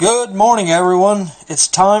Good morning, everyone. It's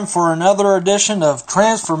time for another edition of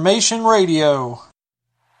Transformation Radio.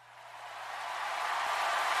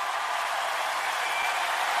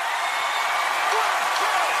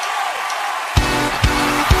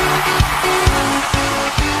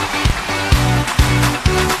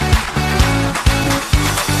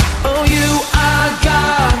 Oh, you are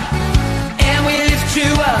God, and we lift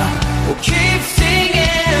you up. We'll keep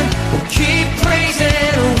singing, we'll keep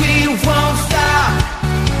praising, we won't stop.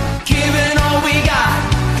 Giving all we got,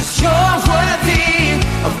 'cause you're worthy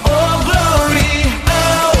of all glory.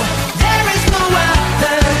 Oh, there is no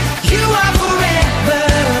other, you are forever,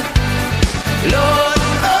 Lord,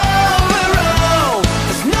 over all.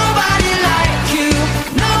 There's nobody like you,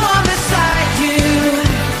 no one beside you.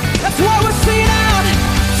 That's what we're singing out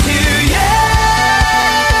to you.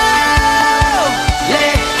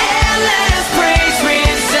 Let endless praise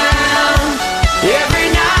resound every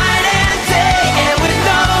night and day, and with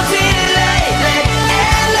no delay. Let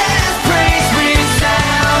endless praise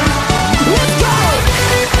resound. Let's go.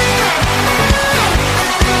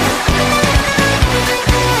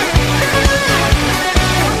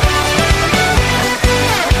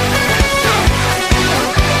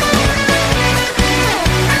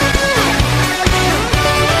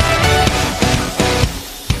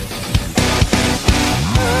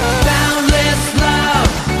 Boundless love,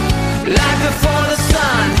 like before the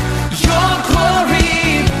sun. Your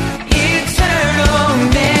glory, eternal,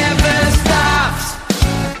 never stops.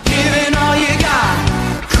 Giving all you got,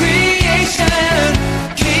 creation,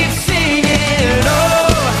 keep singing.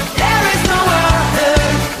 Oh, there is no other,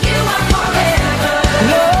 you are forever,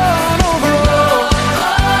 Lord, over all.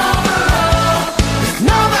 There's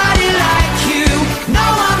nobody like you, no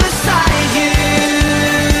one beside you.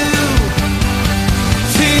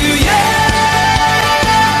 To you,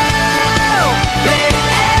 let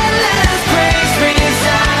endless praise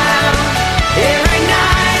resound every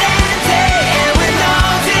night and day, and with no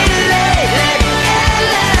delay. Let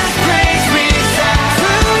endless praise resound.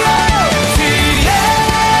 To you,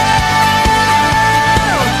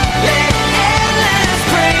 let endless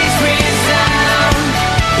praise resound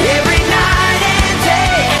every night and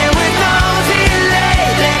day, and with no delay.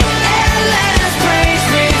 Let endless praise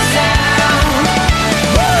resound.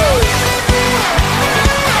 Woo!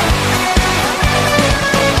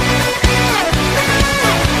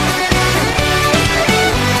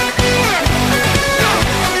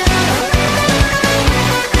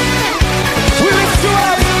 We lift you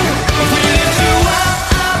up, we lift you up,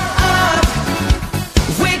 up, up.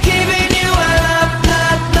 We're giving you a love,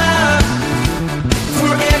 love, love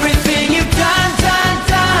for everything you've done, done,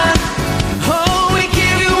 done. Oh, we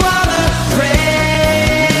give you all the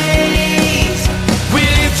praise. We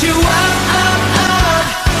lift you up, up, up.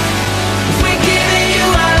 We're giving you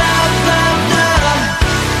a love, love, love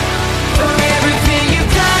for everything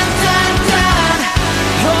you've done, done, done.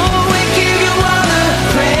 Oh, we give you all the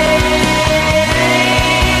praise.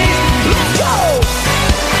 Let's go!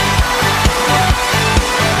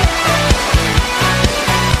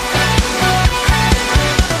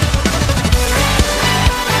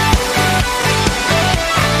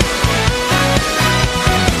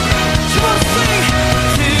 Come on, sing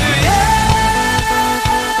to you.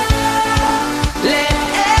 Let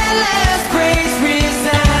endless praise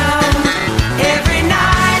resound every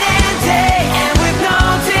night and day, and with no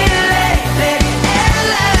delay. Let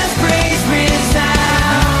endless praise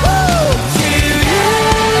resound to you.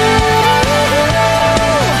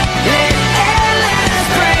 Let endless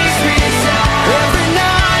praise resound every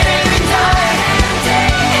night, every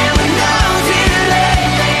day, and with no delay.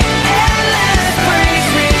 Let endless praise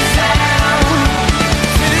resound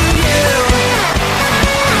to you.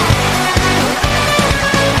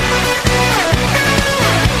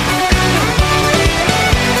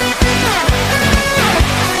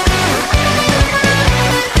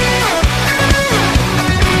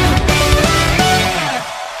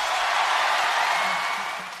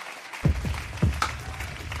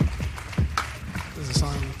 This is a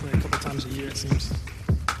song we play a couple times a year, it seems.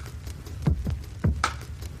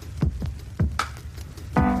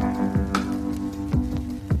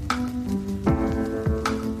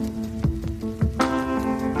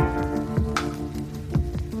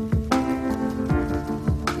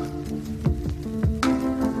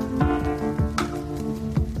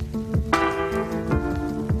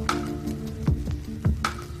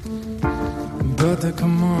 Brother,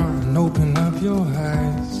 come on, open up your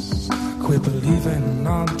eyes. Quit believing in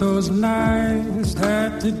all those lies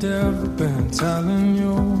that the devil been telling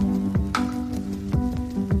you.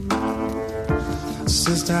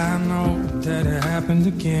 Sister, I know that it happened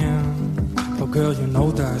again. But girl, you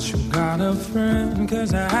know that you got a friend,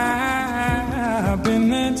 'cause I've been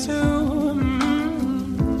there too.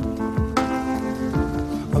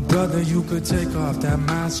 Brother, you could take off that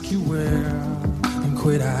mask you wear and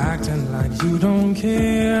quit acting like you don't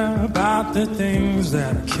care about the things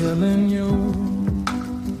that are killing you.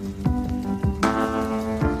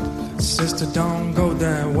 Sister, don't go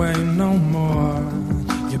that way no more.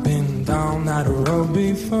 You've been down that road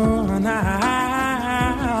before, and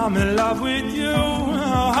I'm in love with you.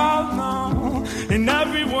 Oh no, and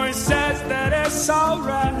everyone says that it's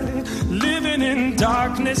alright living in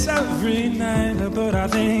darkness every night, but I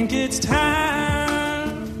think it's time,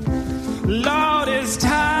 Lord, it's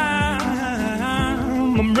time.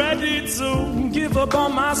 I'm ready to give up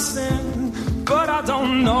on my sin, but I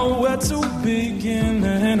don't know where to begin,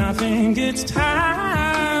 and I think it's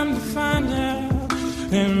time to find out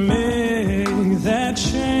and make that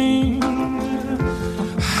change.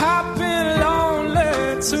 I've been lonely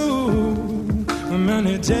too,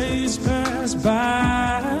 many days pass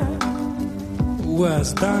by.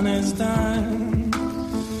 What's done is done.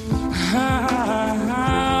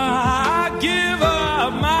 I give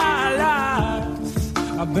up my life.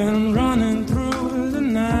 I've been running through the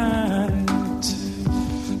night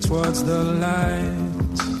towards the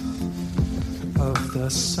light of the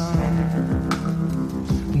sun.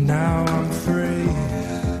 Now I'm free.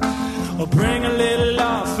 Oh, bring a little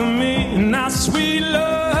love for me, now sweet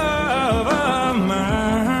love of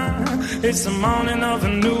mine. It's the morning of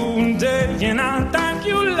a new day, and I thank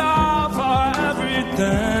you, Lord, for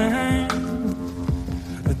everything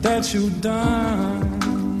that you've done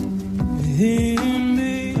in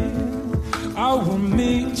me. I will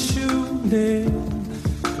meet you there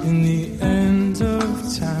in the end of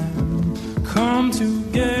time. Come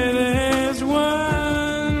together as one.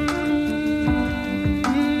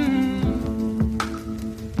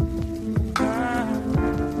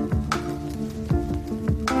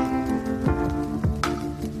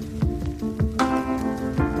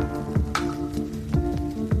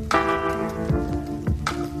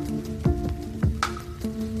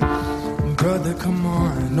 Brother, come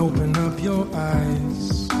on, open up your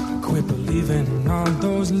eyes. Quit believing in all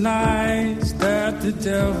those lies that the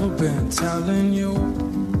devil been telling you.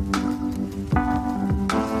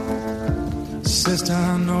 Sister,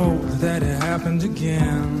 I know that it happened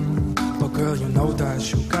again, but girl, you know that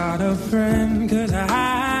you got a friend, 'cause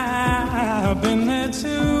I've been there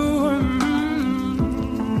too.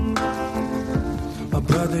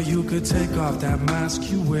 Brother, you could take off that mask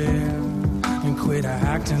you wear and quit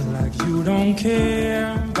acting like you don't care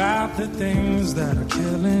about the things that are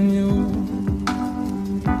killing you.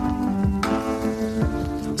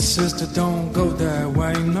 Sister, don't go that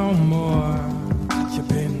way no more.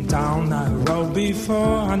 You've been down that road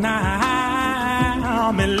before, and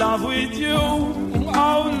I'm in love with you.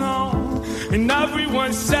 Oh no, and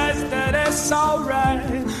everyone says that it's alright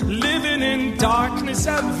living in darkness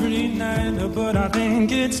every night, but I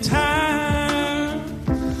think it's time,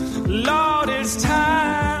 Lord, it's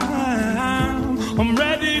time. I'm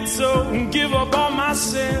ready to give up on my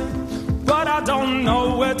sin, but I don't know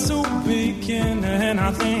where to begin, and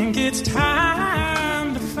I think it's time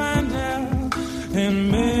to find out and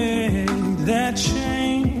make that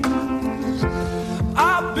change.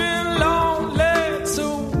 I've been lonely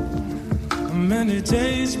too, many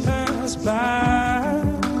days pass by.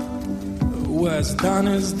 What's done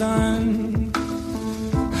is done.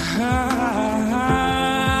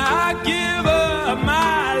 I give up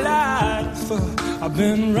my life. I've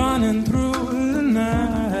been running through the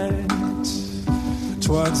night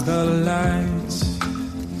towards the light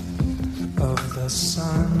of the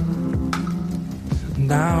sun.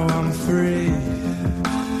 Now I'm free.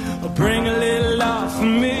 Bring a little love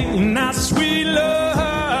for me, now sweet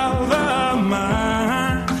love of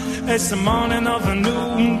mine. It's the morning of a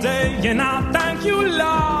new day, and I thank you,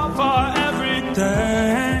 Lord, for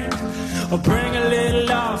everything. Bring a little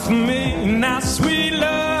love for me, now sweet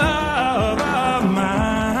love of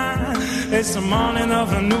mine. It's the morning of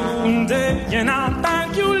a new day, and I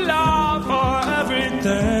thank you, Lord, for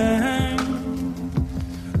everything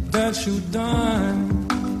that you've done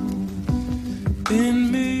in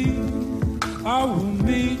me. I will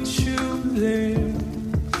meet you there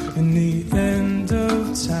in the end of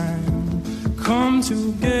time. Come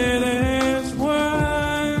together as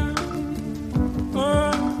one.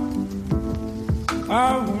 Oh,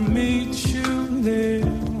 I will meet you there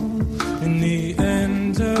in the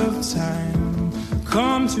end of time.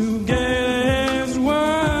 Come together as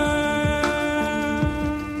one.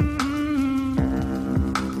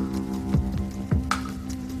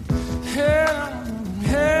 Hey,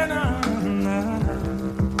 hey, nah, nah.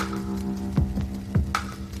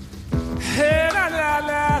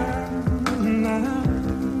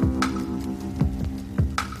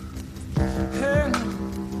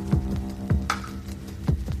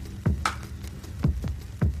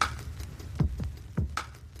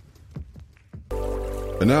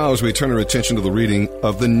 now, as we turn our attention to the reading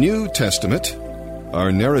of the New Testament,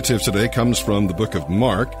 our narrative today comes from the book of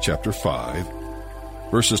Mark, chapter 5,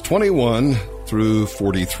 verses 21 through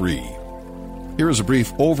 43. Here is a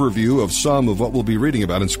brief overview of some of what we'll be reading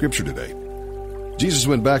about in Scripture today. Jesus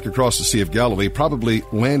went back across the Sea of Galilee, probably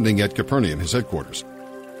landing at Capernaum, his headquarters.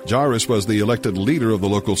 Jairus was the elected leader of the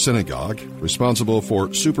local synagogue, responsible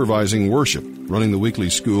for supervising worship, running the weekly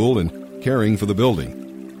school, and caring for the building.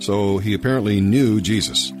 So he apparently knew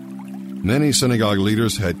Jesus. Many synagogue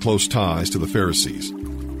leaders had close ties to the Pharisees.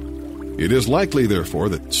 It is likely, therefore,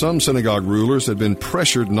 that some synagogue rulers had been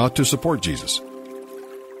pressured not to support Jesus.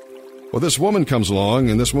 Well, this woman comes along,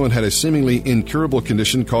 and this woman had a seemingly incurable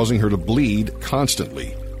condition causing her to bleed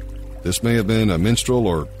constantly. This may have been a menstrual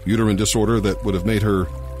or uterine disorder that would have made her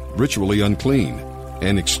ritually unclean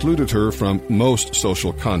and excluded her from most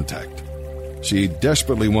social contact. She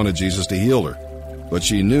desperately wanted Jesus to heal her, but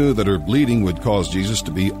she knew that her bleeding would cause Jesus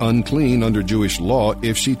to be unclean under Jewish law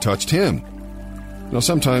if she touched him. Now,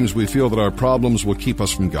 sometimes we feel that our problems will keep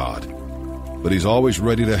us from God, but he's always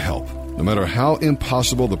ready to help, no matter how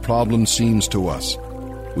impossible the problem seems to us.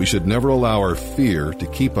 We should never allow our fear to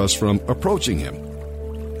keep us from approaching him.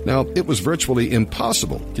 Now, it was virtually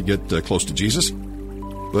impossible to get close to Jesus,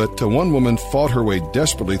 but one woman fought her way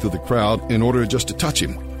desperately through the crowd in order just to touch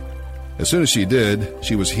him. As soon as she did,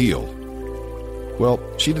 she was healed. Well,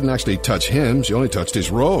 she didn't actually touch him, she only touched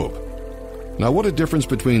his robe. Now, what a difference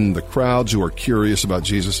between the crowds who are curious about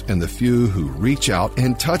Jesus and the few who reach out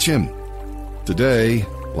and touch him. Today,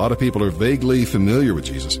 a lot of people are vaguely familiar with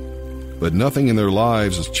Jesus, but nothing in their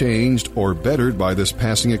lives is changed or bettered by this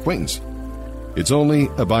passing acquaintance. It's only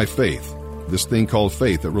by faith, this thing called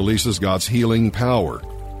faith, that releases God's healing power.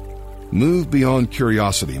 Move beyond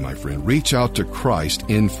curiosity, my friend. Reach out to Christ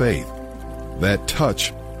in faith. That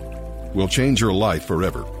touch will change your life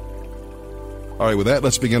forever. All right, with that,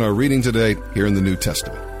 let's begin our reading today here in the New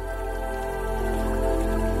Testament.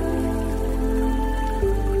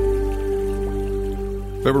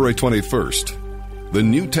 February 21st, the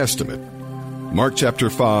New Testament. Mark chapter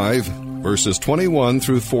 5, verses 21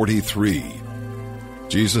 through 43.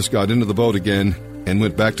 Jesus got into the boat again and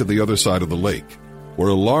went back to the other side of the lake, where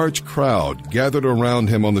a large crowd gathered around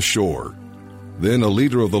him on the shore. Then a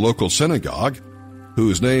leader of the local synagogue,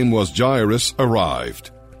 whose name was Jairus,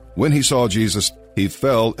 arrived. When he saw Jesus, he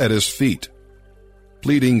fell at his feet,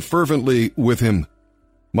 pleading fervently with him.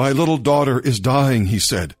 "My little daughter is dying," he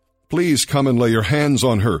said. "Please come and lay your hands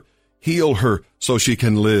on her. Heal her so she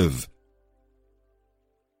can live."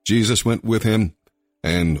 Jesus went with him,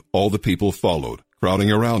 and all the people followed, crowding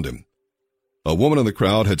around him. A woman in the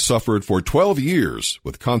crowd had suffered for 12 years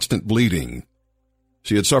with constant bleeding.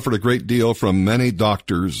 She had suffered a great deal from many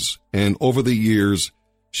doctors, and over the years,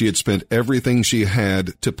 she had spent everything she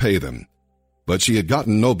had to pay them. But she had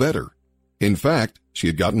gotten no better. In fact, she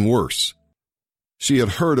had gotten worse. She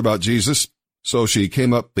had heard about Jesus, so she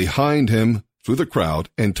came up behind him through the crowd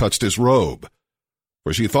and touched his robe.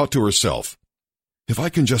 For she thought to herself, "If I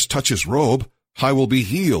can just touch his robe, I will be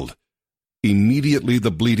healed." Immediately the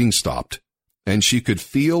bleeding stopped, and she could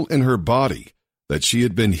feel in her body that she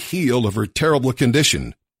had been healed of her terrible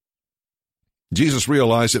condition. Jesus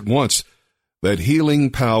realized at once that healing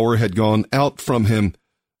power had gone out from him,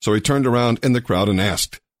 so he turned around in the crowd and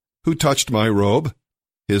asked, "Who touched my robe?"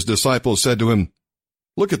 His disciples said to him,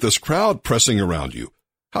 "Look at this crowd pressing around you.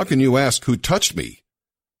 How can you ask who touched me?"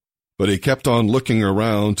 But he kept on looking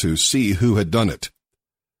around to see who had done it.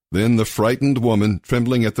 Then the frightened woman,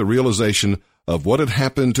 trembling at the realization of what had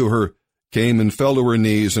happened to her, came and fell to her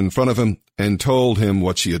knees in front of him and told him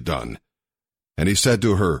what she had done. And he said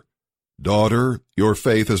to her, "Daughter, your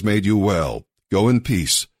faith has made you well. Go in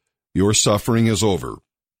peace. Your suffering is over."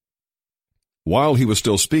 While he was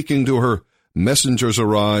still speaking to her, messengers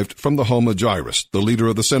arrived from the home of Jairus, the leader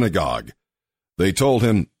of the synagogue. They told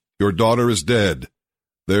him, "Your daughter is dead.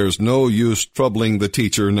 There's no use troubling the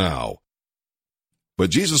teacher now." But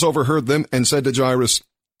Jesus overheard them and said to Jairus,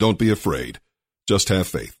 "Don't be afraid. Just have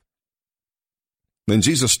faith." Then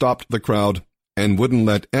Jesus stopped the crowd and wouldn't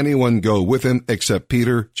let anyone go with him except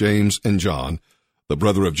Peter, James, and John, the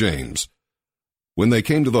brother of James. When they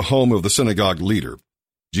came to the home of the synagogue leader,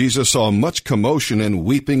 Jesus saw much commotion and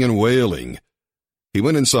weeping and wailing. He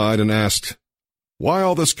went inside and asked, "Why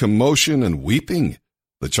all this commotion and weeping?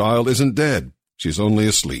 The child isn't dead. She's only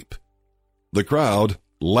asleep." The crowd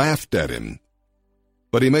laughed at him.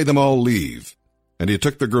 But he made them all leave, and he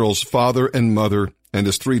took the girl's father and mother and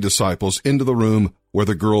his 3 disciples into the room where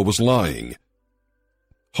the girl was lying.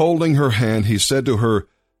 Holding her hand, he said to her,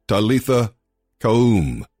 "Talitha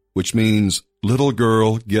koum," which means, "Little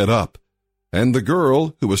girl, get up." And the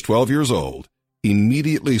girl, who was 12 years old,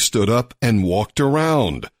 immediately stood up and walked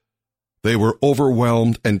around. They were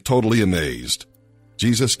overwhelmed and totally amazed.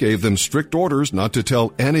 Jesus gave them strict orders not to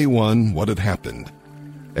tell anyone what had happened.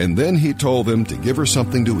 And then he told them to give her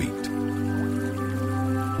something to eat.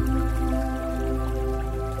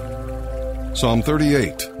 Psalm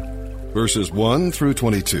 38, verses 1 through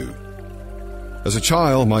 22. As a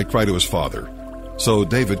child might cry to his father, so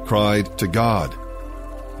David cried to God.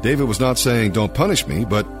 David was not saying, "Don't punish me,"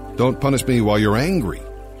 but "Don't punish me while you're angry."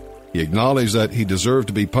 He acknowledged that he deserved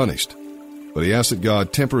to be punished, but he asked that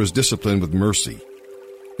God temper his discipline with mercy.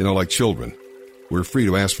 Like children, we're free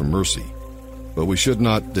to ask for mercy, but we should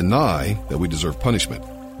not deny that we deserve punishment.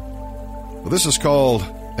 Well, this is called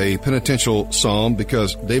a penitential psalm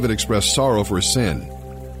because David expressed sorrow for his sin.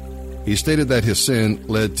 He stated that his sin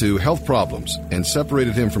led to health problems and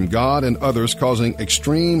separated him from God and others, causing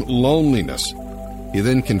extreme loneliness. He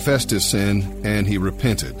then confessed his sin and he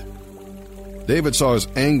repented. David saw his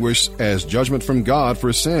anguish as judgment from God for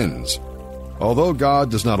his sins. Although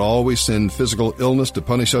God does not always send physical illness to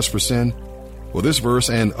punish us for sin, well, this verse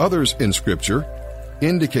and others in Scripture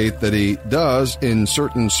indicate that He does in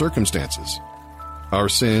certain circumstances. Our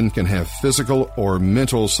sin can have physical or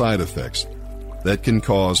mental side effects that can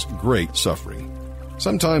cause great suffering.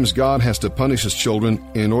 Sometimes God has to punish His children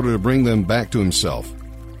in order to bring them back to Himself.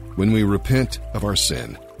 When we repent of our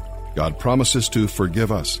sin, God promises to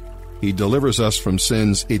forgive us. He delivers us from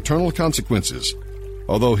sin's eternal consequences,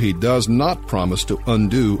 although He does not promise to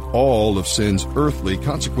undo all of sin's earthly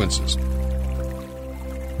consequences.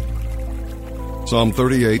 Psalm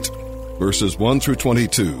 38, verses 1 through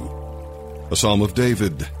 22, a psalm of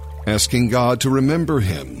David, asking God to remember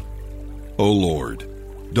him. O Lord,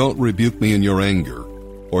 don't rebuke me in your anger,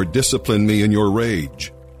 or discipline me in your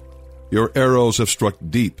rage. Your arrows have struck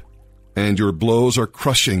deep, and your blows are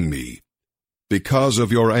crushing me. Because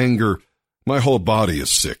of your anger, my whole body is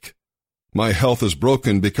sick. My health is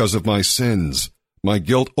broken because of my sins. My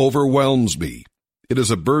guilt overwhelms me. It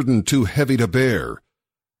is a burden too heavy to bear.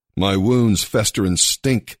 My wounds fester and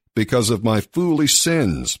stink because of my foolish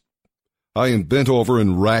sins. I am bent over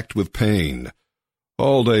and racked with pain.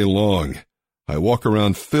 All day long, I walk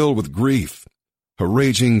around filled with grief. A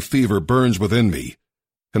raging fever burns within me,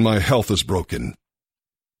 and my health is broken.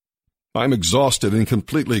 I'm exhausted and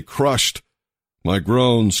completely crushed. My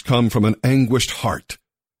groans come from an anguished heart.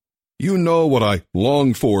 You know what I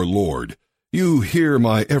long for, Lord. You hear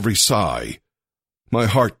my every sigh. My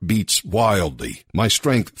heart beats wildly. My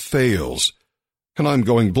strength fails, and I'm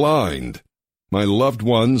going blind. My loved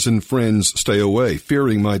ones and friends stay away,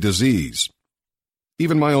 fearing my disease.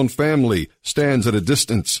 Even my own family stands at a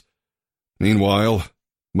distance. Meanwhile,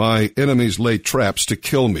 my enemies lay traps to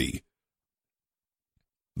kill me.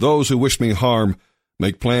 Those who wish me harm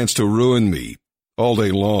make plans to ruin me. All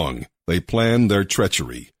day long, they plan their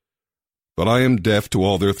treachery. But I am deaf to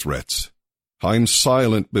all their threats. I am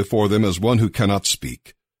silent before them as one who cannot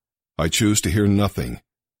speak. I choose to hear nothing,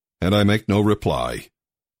 and I make no reply.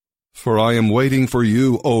 For I am waiting for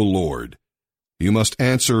you, O Lord. You must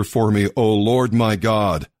answer for me, O Lord my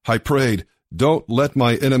God. I prayed, don't let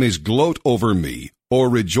my enemies gloat over me or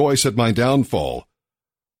rejoice at my downfall.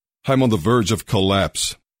 I'm on the verge of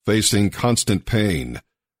collapse, facing constant pain.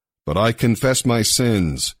 But I confess my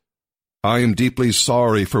sins. I am deeply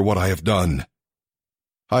sorry for what I have done.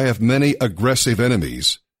 I have many aggressive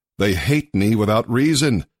enemies. They hate me without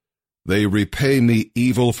reason. They repay me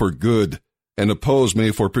evil for good and oppose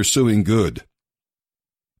me for pursuing good.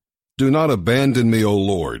 Do not abandon me, O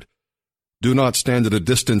Lord. Do not stand at a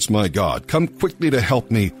distance, my God. Come quickly to help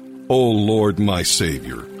me, O Lord, my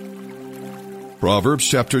Savior. Proverbs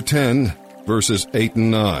chapter 10, verses 8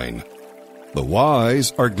 and 9. The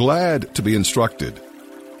wise are glad to be instructed,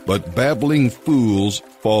 but babbling fools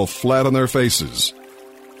fall flat on their faces.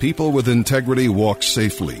 People with integrity walk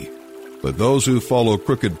safely, but those who follow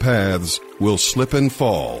crooked paths will slip and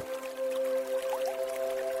fall.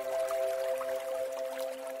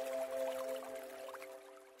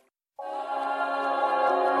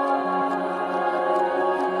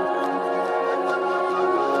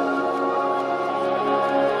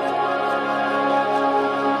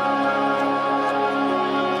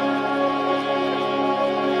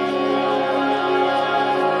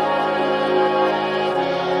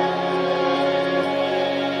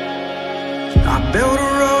 Build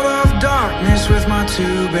a road of darkness with my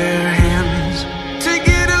two bare hands to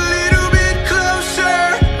get a little bit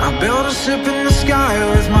closer. I build a ship in the sky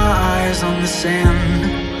with my eyes on the sand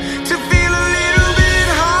to feel a little bit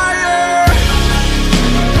higher.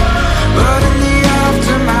 But in the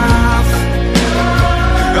aftermath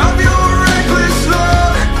of your reckless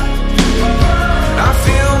love, I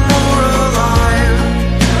feel more alive.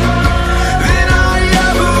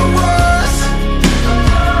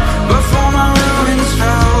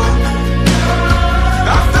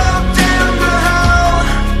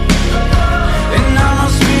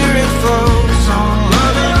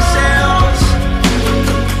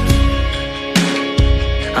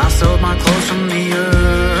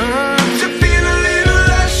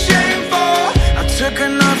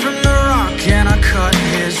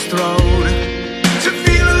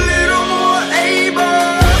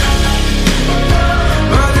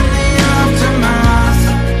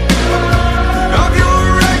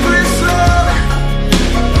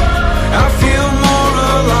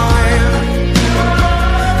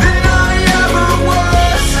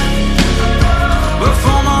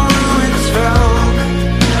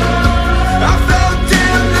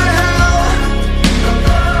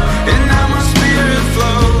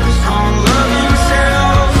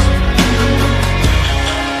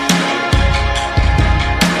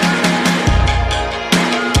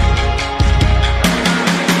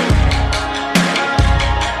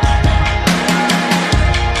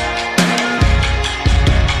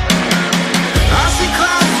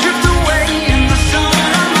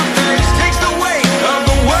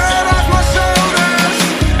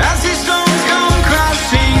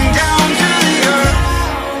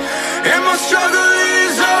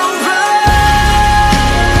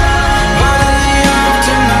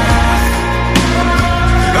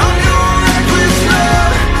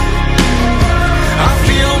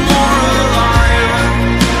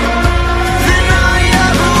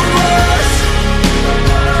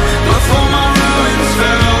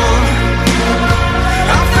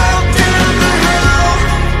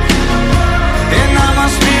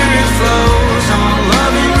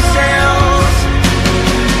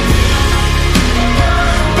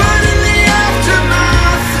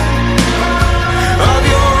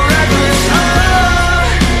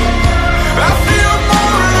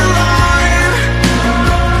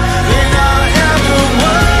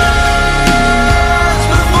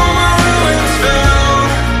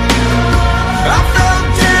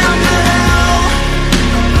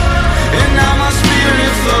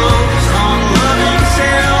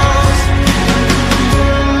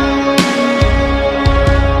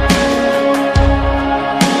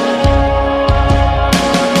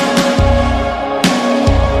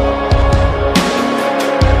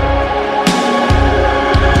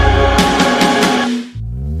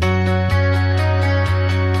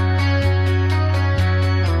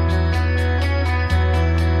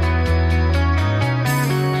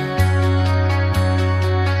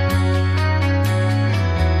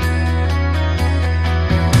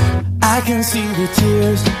 I can see the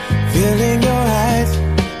tears filling your eyes,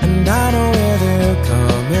 and I know where they're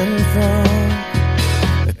coming from.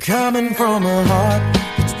 They're coming from a heart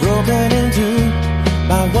that's broken in two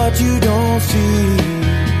by what you don't see.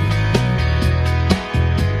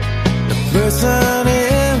 The person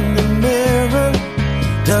in the mirror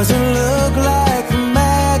doesn't look like the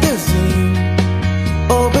magazine.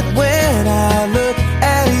 Oh, but when I look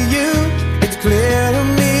at you, it's clear to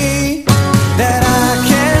me that I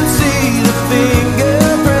can see the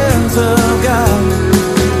fingerprints of God.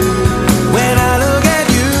 When I look at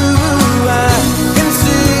you, I can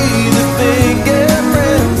see the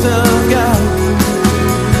fingerprints of God.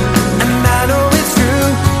 And I know it's true,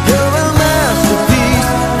 you're a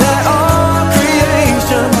masterpiece that all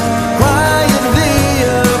creation quietly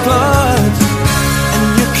applauds. And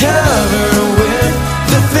you're covered with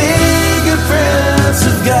the fingerprints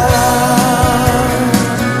of God.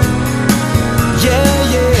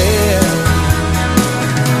 Yeah, yeah.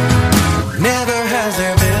 Never has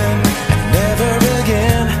there been, and never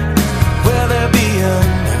again will there be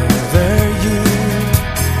another you.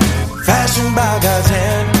 Fashioned by God's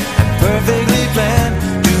hand and perfectly planned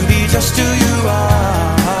to be just who you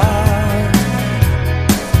are.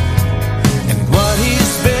 And what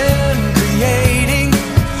He's been creating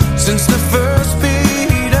since the first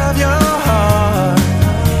beat of your heart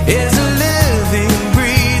is a living,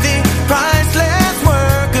 breathing, priceless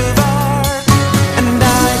work of art. And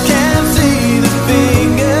I can see the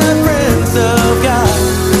fingerprints of God.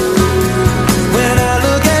 When I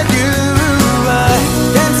look at you, I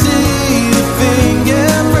can see the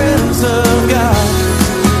fingerprints of God.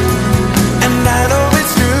 And I know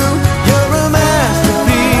it's true, you're a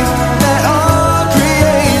masterpiece that all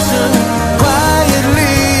creation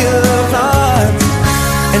quietly applauds.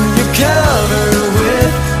 And you're covered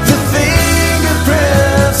with the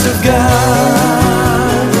fingerprints of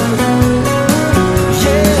God.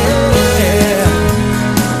 Yeah.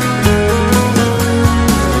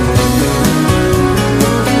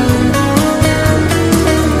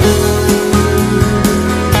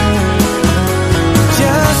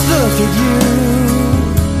 Just look at you.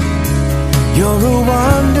 You're a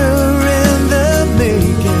wonder in the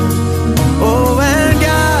making. Oh, and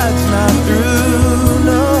God's not through,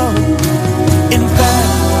 no. In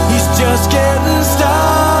fact, He's just getting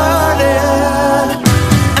started.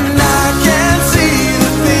 And I can see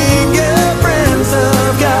the fingerprints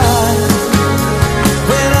of God.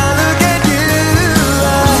 When I look at you, I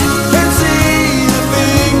can see the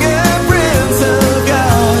fingerprints of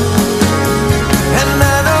God. And I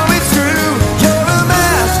know it's true, you're a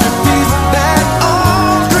masterpiece that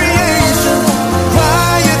all creation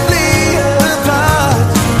quietly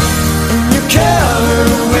applauds. And you're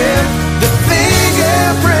covered with the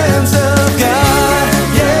fingerprints of God.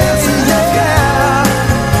 Yes, yeah.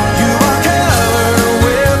 You are covered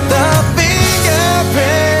with the fingerprints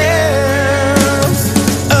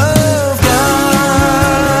of God.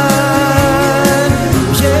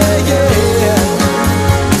 Yeah, yeah.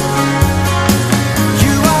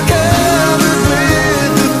 You are covered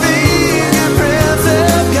with the fingerprints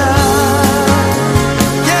of God.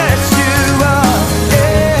 Yes, you are.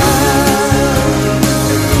 Yeah.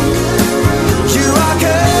 You are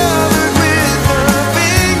covered with the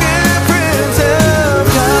fingerprints of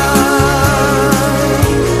God.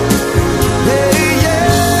 Yeah, yeah.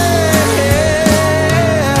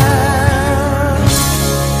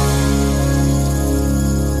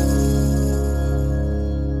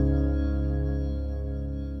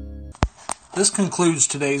 This concludes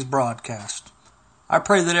today's broadcast. I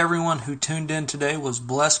pray that everyone who tuned in today was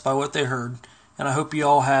blessed by what they heard, and I hope you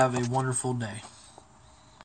all have a wonderful day.